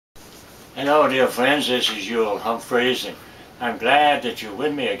Hello, dear friends. This is Yule Humphreys, and I'm glad that you're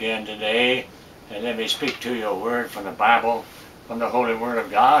with me again today. And let me speak to you a word from the Bible, from the Holy Word of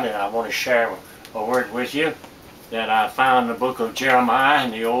God. And I want to share a word with you that I found in the book of Jeremiah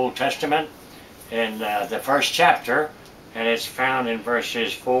in the Old Testament, in the first chapter, and it's found in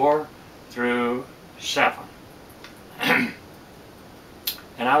verses 4 through 7. And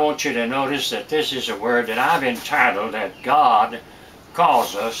I want you to notice that this is a word that I've entitled that God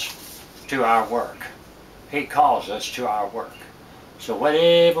calls us to our work. He calls us to our work. So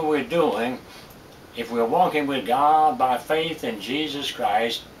whatever we're doing, if we're walking with God by faith in Jesus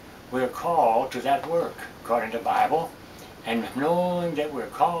Christ, we're called to that work, according to the Bible. And knowing that we're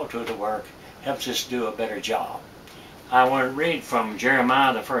called to the work helps us do a better job. I want to read from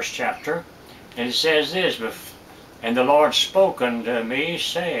Jeremiah, the first chapter, and it says this, "And the Lord spoke unto me,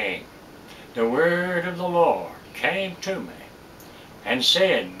 saying, the word of the Lord came to me, and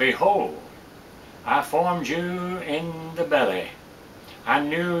said, Behold, I formed you in the belly. I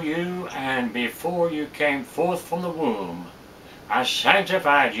knew you, and before you came forth from the womb, I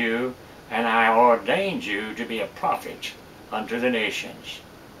sanctified you, and I ordained you to be a prophet unto the nations.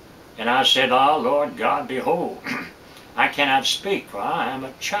 And I said, Ah, Lord God, behold, I cannot speak, for I am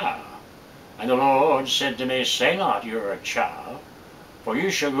a child. And the Lord said to me, Say not, you are a child, for you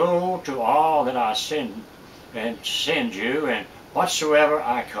shall go to all that I send you, and whatsoever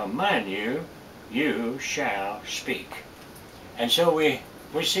I command you, you shall speak." And so we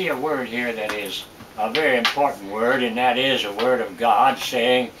see a word here that is a very important word, and that is a word of God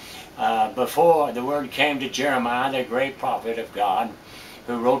saying, before the word came to Jeremiah, the great prophet of God,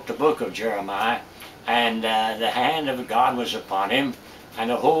 who wrote the book of Jeremiah, and the hand of God was upon him, and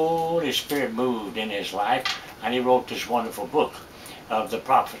the Holy Spirit moved in his life, and he wrote this wonderful book of the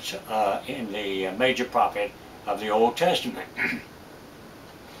prophets, in the major prophet of the Old Testament.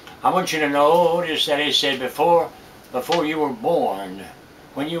 I want you to notice that he said, before you were born,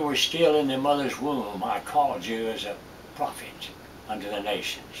 when you were still in the mother's womb, I called you as a prophet unto the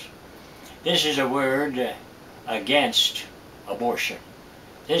nations. This is a word against abortion.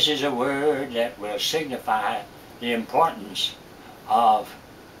 This is a word that will signify the importance of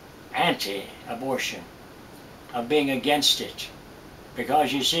anti-abortion, of being against it.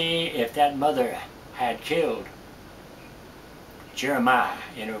 Because you see, if that mother had killed Jeremiah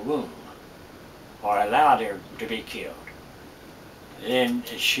in her womb, or allowed her to be killed, then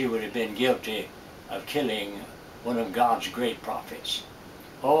she would have been guilty of killing one of God's great prophets.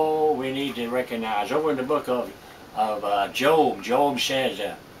 Oh, we need to recognize, over in the book of Job, Job says,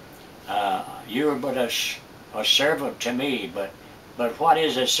 you're but a servant to me, but what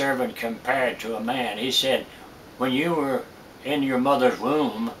is a servant compared to a man? He said, when you were in your mother's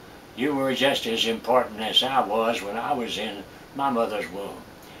womb, you were just as important as I was when I was in my mother's womb.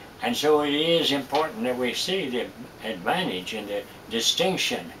 And so it is important that we see the advantage and the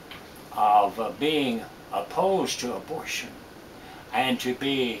distinction of being opposed to abortion and to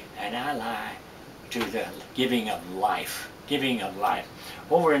be an ally to the giving of life. Giving of life.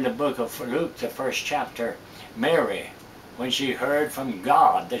 Over in the book of Luke, the first chapter, Mary, when she heard from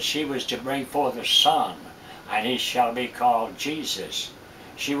God that she was to bring forth a son, and he shall be called Jesus,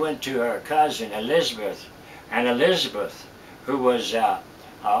 she went to her cousin Elizabeth, and Elizabeth, who was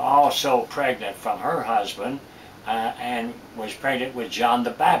also pregnant from her husband, and was pregnant with John the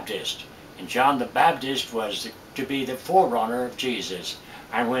Baptist. And John the Baptist was to be the forerunner of Jesus.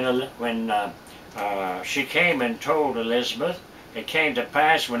 And when she came and told Elizabeth, it came to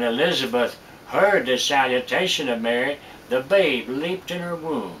pass when Elizabeth heard the salutation of Mary, the babe leaped in her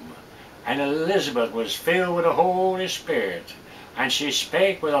womb. And Elizabeth was filled with the Holy Spirit. And she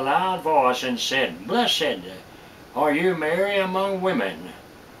spake with a loud voice and said, Blessed are you, Mary, among women,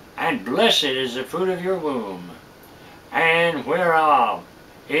 and blessed is the fruit of your womb. And whereof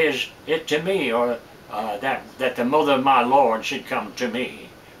is it to me, or that the mother of my Lord should come to me?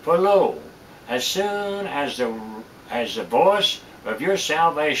 For lo, as soon as the voice of your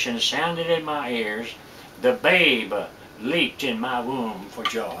salvation sounded in my ears, the babe leaped in my womb for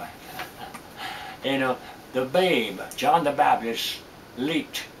joy. You know, the babe, John the Baptist,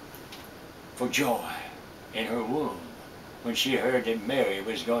 leaped for joy in her womb when she heard that Mary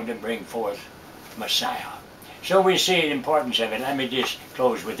was going to bring forth Messiah. So we see the importance of it. Let me just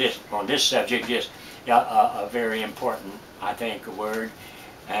close with this, on this subject, just a very important, I think, word,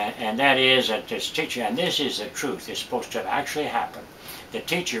 and that is that this teacher, and this is the truth, it's supposed to have actually happened. The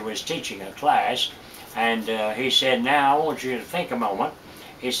teacher was teaching a class, and he said, now I want you to think a moment.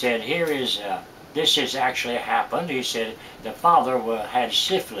 He said, here is, this has actually happened. He said, the father had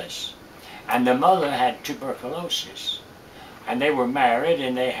syphilis, and the mother had tuberculosis. And they were married,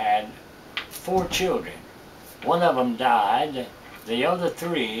 and they had 4 children. One of them died. The other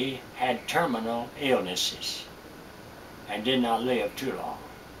 3 had terminal illnesses and did not live too long.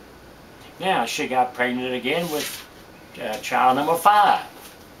 Now she got pregnant again with child number 5.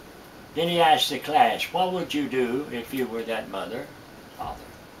 Then he asked the class, what would you do if you were that mother, father?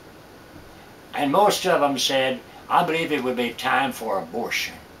 And most of them said, I believe it would be time for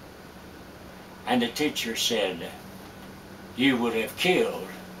abortion. And the teacher said, you would have killed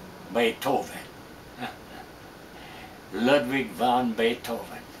Beethoven. Ludwig van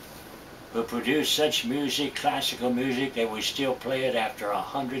Beethoven, who produced such music, classical music, that we still play it after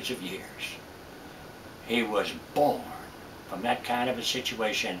hundreds of years. He was born from that kind of a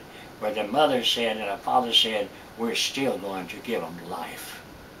situation where the mother said and the father said, we're still going to give them life.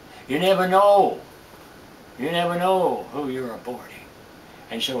 You never know. You never know who you're aborting.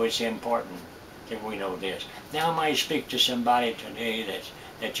 And so it's important that we know this. Now I might speak to somebody today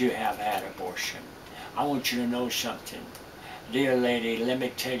that you have had abortion. I want you to know something. Dear lady, let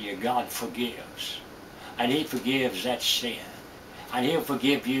me tell you, God forgives. And He forgives that sin. And He'll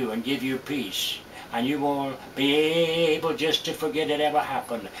forgive you and give you peace. And you won't be able just to forget it ever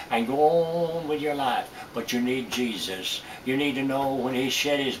happened and go on with your life. But you need Jesus. You need to know when He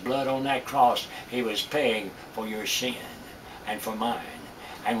shed His blood on that cross, He was paying for your sin and for mine.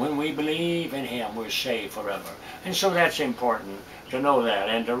 And when we believe in Him, we're saved forever. And so that's important to know that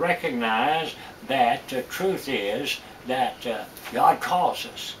and to recognize that the truth is that God calls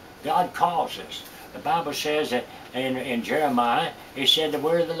us. God calls us. The Bible says that in Jeremiah, He said, the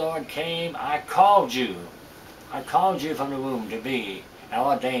word of the Lord came, I called you. I called you from the womb to be, I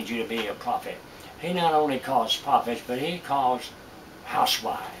ordained you to be a prophet. He not only calls prophets, but He calls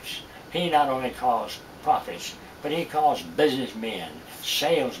housewives. He not only calls prophets, but He calls businessmen,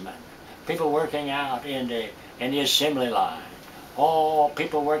 salesmen, people working out in the assembly line. Oh,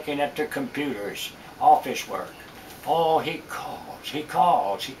 people working at their computers, office work. Oh, He calls, He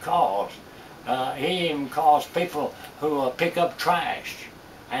calls, He calls. He even calls people who pick up trash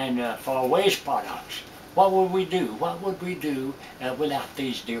and for waste products. What would we do? What would we do without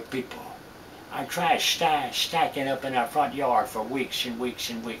these dear people? Our trash stacking up in our front yard for weeks and weeks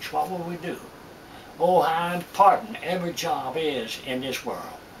and weeks. What would we do? Oh, how important every job is in this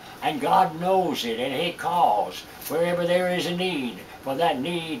world. And God knows it, and He calls wherever there is a need for that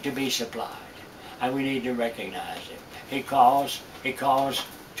need to be supplied. And we need to recognize it. He calls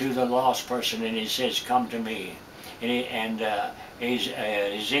to the lost person, and He says, come to me. And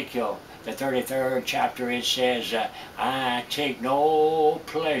Ezekiel, the 33rd chapter, it says, I take no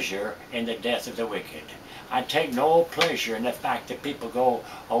pleasure in the death of the wicked. I take no pleasure in the fact that people go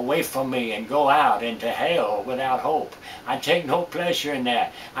away from me and go out into hell without hope. I take no pleasure in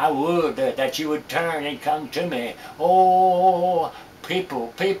that. I would that you would turn and come to me. Oh,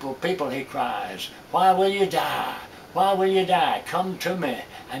 people, people, people, He cries. Why will you die? Why will you die? Come to me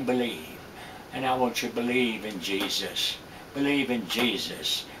and believe. And I want you to believe in Jesus. Believe in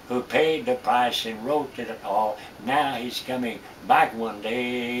Jesus, who paid the price and wrote it all. Now He's coming back one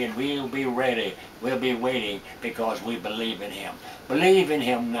day, and we'll be ready. We'll be waiting because we believe in Him. Believe in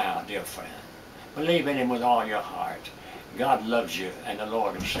Him now, dear friend. Believe in Him with all your heart. God loves you, and the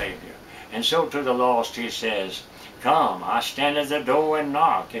Lord will save you. And so to the lost He says, come, I stand at the door and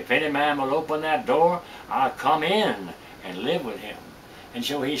knock. If any man will open that door, I'll come in and live with him. And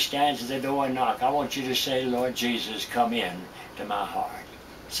so He stands at the door and knock. I want you to say, Lord Jesus, come in to my heart.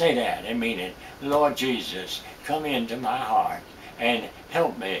 Say that and mean it. Lord Jesus, come into my heart and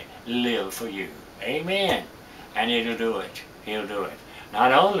help me live for you. Amen. And He'll do it. He'll do it.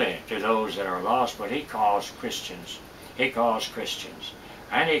 Not only to those that are lost, but He calls Christians. He calls Christians.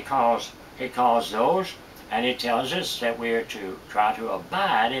 And He calls those, and He tells us that we are to try to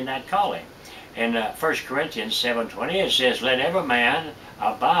abide in that calling. In 1 Corinthians 7:20 it says, let every man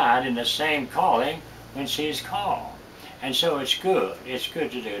abide in the same calling whence he is called. And so it's good to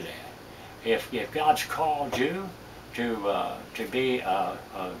do that. If God's called you to be a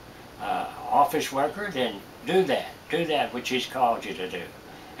office worker, then do that which He's called you to do.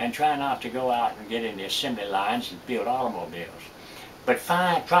 And try not to go out and get in the assembly lines and build automobiles. But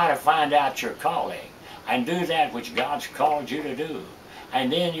try to find out your calling and do that which God's called you to do. And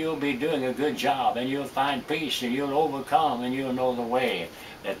then you'll be doing a good job, and you'll find peace, and you'll overcome, and you'll know the way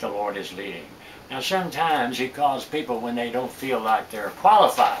that the Lord is leading. Now sometimes He calls people when they don't feel like they're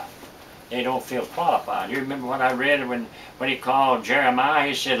qualified. They don't feel qualified. You remember when I read when He called Jeremiah,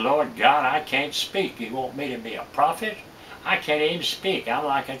 He said, Lord God, I can't speak. You want me to be a prophet? I can't even speak. I'm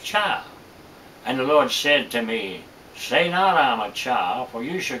like a child. And the Lord said to me, say not I'm a child, for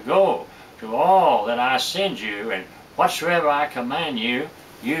you shall go to all that I send you, and whatsoever I command you,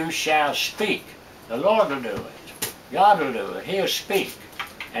 you shall speak. The Lord will do it. God will do it. He'll speak,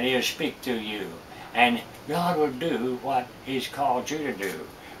 and He'll speak through you. And God will do what He's called you to do.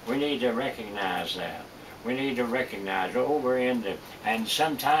 We need to recognize that. We need to recognize over in the, and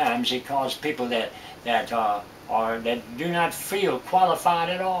sometimes He calls people that do not feel qualified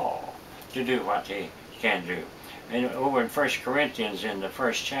at all to do what they can do. And over in 1 Corinthians, in the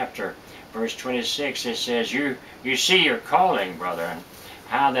 1st chapter, verse 26, it says, you see your calling, brethren,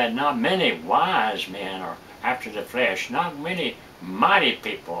 how that not many wise men are after the flesh, not many mighty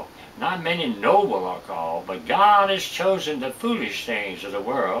people, not many noble are called, but God has chosen the foolish things of the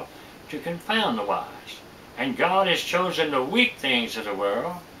world to confound the wise. And God has chosen the weak things of the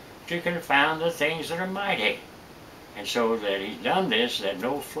world to confound the things that are mighty. And so that He's done this, that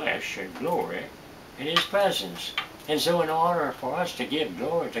no flesh should glory in His presence. And so in order for us to give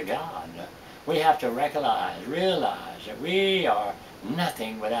glory to God, we have to realize that we are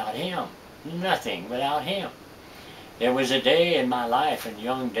nothing without Him. Nothing without Him. There was a day in my life, in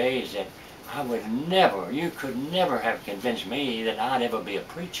young days, that you could never have convinced me that I'd ever be a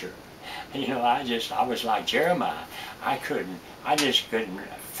preacher. You know, I was like Jeremiah. I just couldn't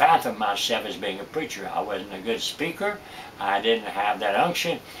fathom myself as being a preacher. I wasn't a good speaker. I didn't have that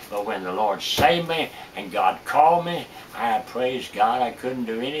unction. But when the Lord saved me and God called me, I praised God. I couldn't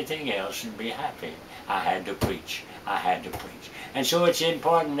do anything else and be happy. I had to preach. I had to preach. And so it's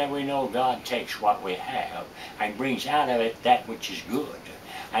important that we know God takes what we have and brings out of it that which is good.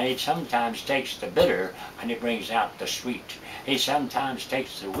 And He sometimes takes the bitter and He brings out the sweet. He sometimes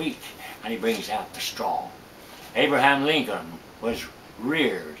takes the weak and He brings out the strong. Abraham Lincoln was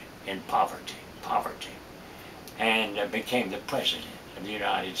reared in poverty, and became the President of the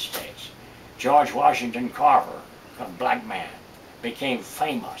United States. George Washington Carver, a black man, became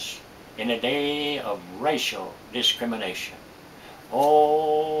famous in a day of racial discrimination.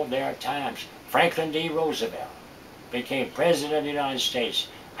 Oh, there are times. Franklin D. Roosevelt became President of the United States,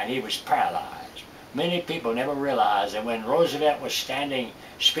 and he was paralyzed. Many people never realized that when Roosevelt was standing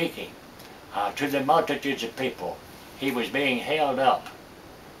speaking to the multitudes of people, he was being held up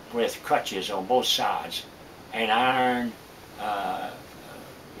with crutches on both sides and iron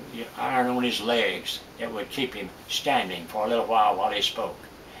on his legs that would keep him standing for a little while he spoke.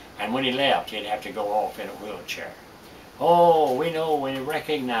 And when he left, he'd have to go off in a wheelchair. Oh, we know, we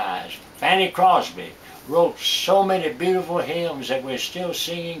recognize. Fanny Crosby wrote so many beautiful hymns that we're still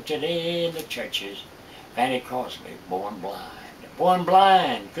singing today in the churches. Fanny Crosby, born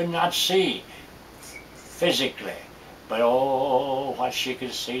blind, could not see physically, but oh, what she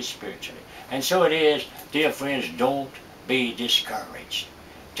could see spiritually. And so it is, dear friends, don't be discouraged.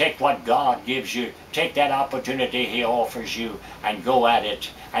 Take what God gives you, take that opportunity He offers you, and go at it,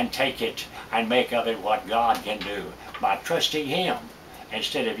 and take it, and make of it what God can do by trusting Him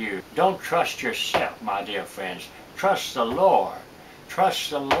instead of you. Don't trust yourself, my dear friends. Trust the Lord. Trust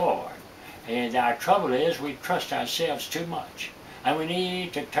the Lord. And our trouble is we trust ourselves too much. And we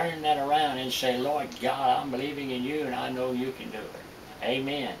need to turn that around and say, Lord God, I'm believing in You, and I know You can do it.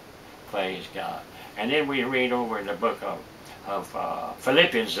 Amen. Praise God. And then we read over in the book of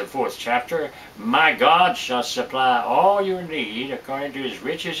Philippians, the 4th chapter, my God shall supply all your need according to His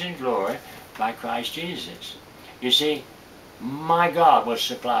riches and glory by Christ Jesus. You see, my God will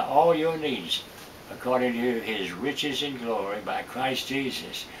supply all your needs according to His riches and glory by Christ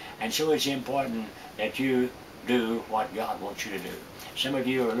Jesus. And so it's important that you do what God wants you to do. Some of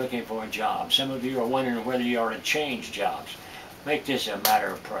you are looking for a job. Some of you are wondering whether you ought to change jobs. Make this a matter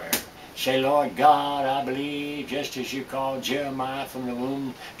of prayer. Say, Lord God, I believe just as You called Jeremiah from the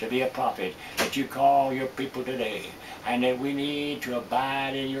womb to be a prophet, that You call Your people today, and that we need to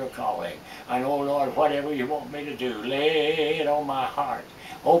abide in Your calling. And oh Lord, whatever You want me to do, lay it on my heart.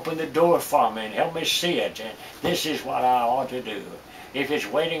 Open the door for me and help me see it. And this is what I ought to do. If it's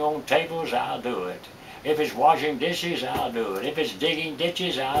waiting on tables, I'll do it. If it's washing dishes, I'll do it. If it's digging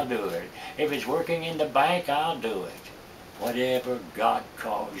ditches, I'll do it. If it's working in the bank, I'll do it. Whatever God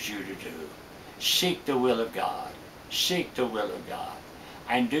calls you to do, seek the will of God. Seek the will of God.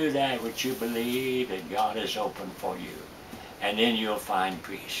 And do that which you believe that God has opened for you. And then you'll find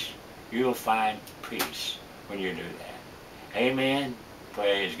peace. You'll find peace when you do that. Amen.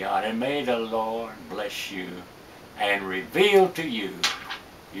 Praise God. And may the Lord bless you and reveal to you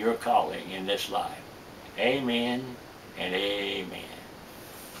your calling in this life. Amen and amen.